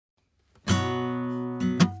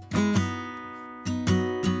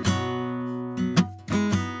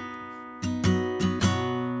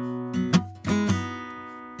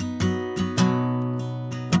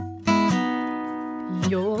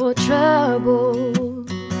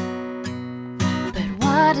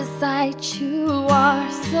out of sight. You are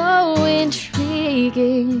so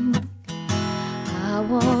intriguing. I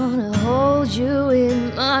wanna hold you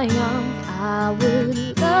in my arms. I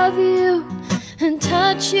would love you and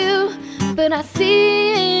touch you, but I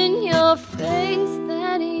see in your face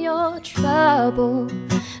that you're trouble,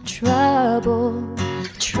 trouble,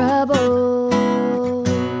 trouble.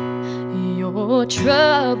 You're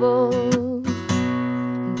trouble,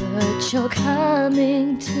 but you're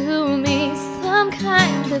coming to me. Some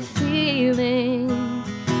kind of feeling,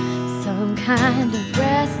 some kind of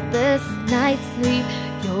restless night's sleep.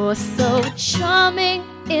 You're so charming,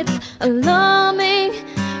 it's alarming,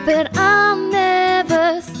 but I'll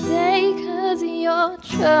never say, 'cause you're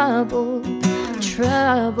trouble,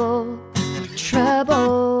 trouble,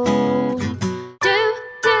 trouble. Do,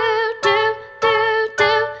 do, do, do,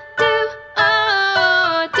 do, do,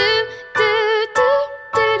 oh, do, do, do,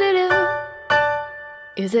 do, do, do.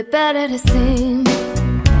 Is it better to seem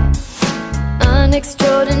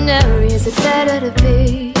unextraordinary? Is it better to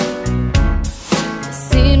be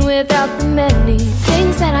seen without the many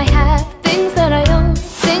things that I have, things that I own,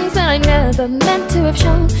 things that I never meant to have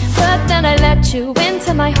shown? But then I let you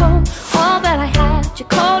into my home. All that I had, you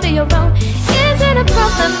called it your own. Is it a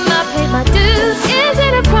problem I paid my dues? Is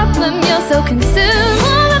it a problem you're so consumed?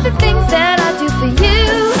 All of the things that I do for you,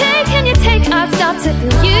 take and you take, I've started to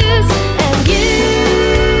feel used. And you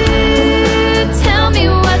tell me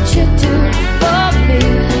what you do for me.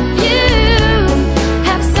 You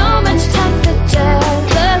have so much time for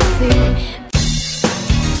jealousy.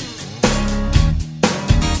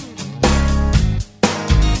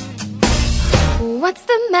 What's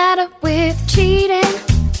the matter with cheating?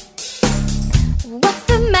 What's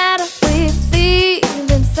the matter with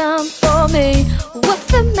leaving some for me? What's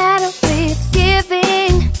the matter with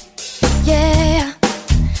giving? Yeah,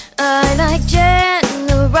 I like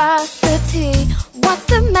generosity. What's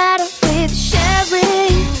the matter with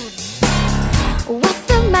sharing? What's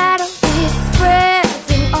the matter with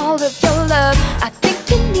spreading all of your love? I think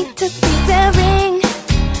you need to be daring,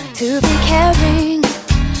 to be caring,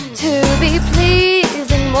 to be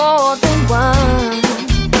pleasing more than one.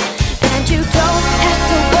 And you don't have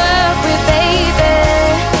to worry, baby,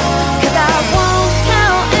 'cause I won't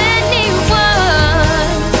tell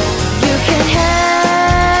anyone. You can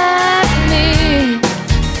have me,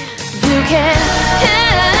 you can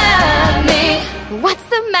have me. What's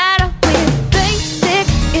the matter with basic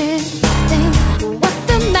instincts? What's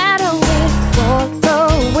the matter with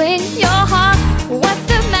following your heart? What's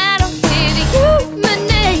the matter with human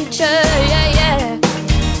nature? Yeah, yeah.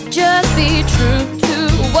 Just be true to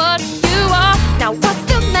what you are. Now what's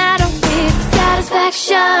the matter with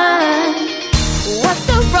satisfaction? What's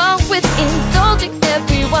so wrong with indulging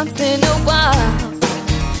every once in a while?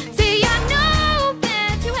 See, I know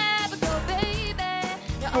that you have a go, baby.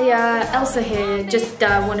 Hey, Elsa here. Just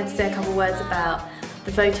wanted to say a couple words about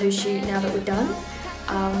the photo shoot now that we're done.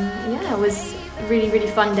 Yeah, it was a really,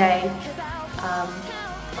 really fun day.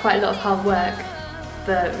 Quite a lot of hard work,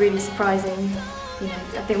 but really surprising. You know,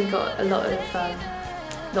 I think we got a lot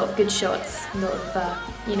of good shots. A lot of,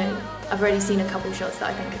 you know, I've already seen a couple of shots that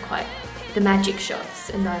I think are quite the magic shots,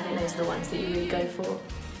 and I think those are the ones that you really go for.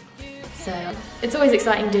 So it's always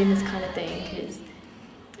exciting doing this kind of thing, because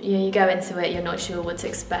you know, you go into it, you're not sure what to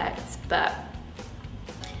expect, but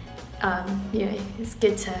you know, it's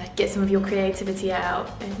good to get some of your creativity out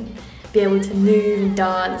and be able to move and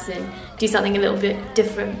dance and do something a little bit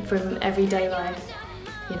different from everyday life.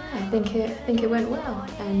 You know, I think it went well,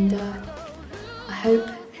 and I hope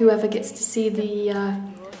whoever gets to see the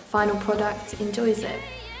final product enjoys it.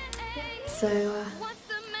 So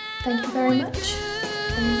thank you very much.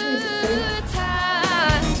 I enjoyed it very much.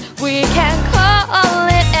 We can call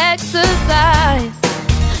it exercise.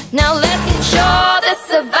 Now let's ensure the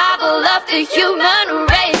survival of the human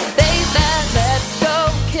race.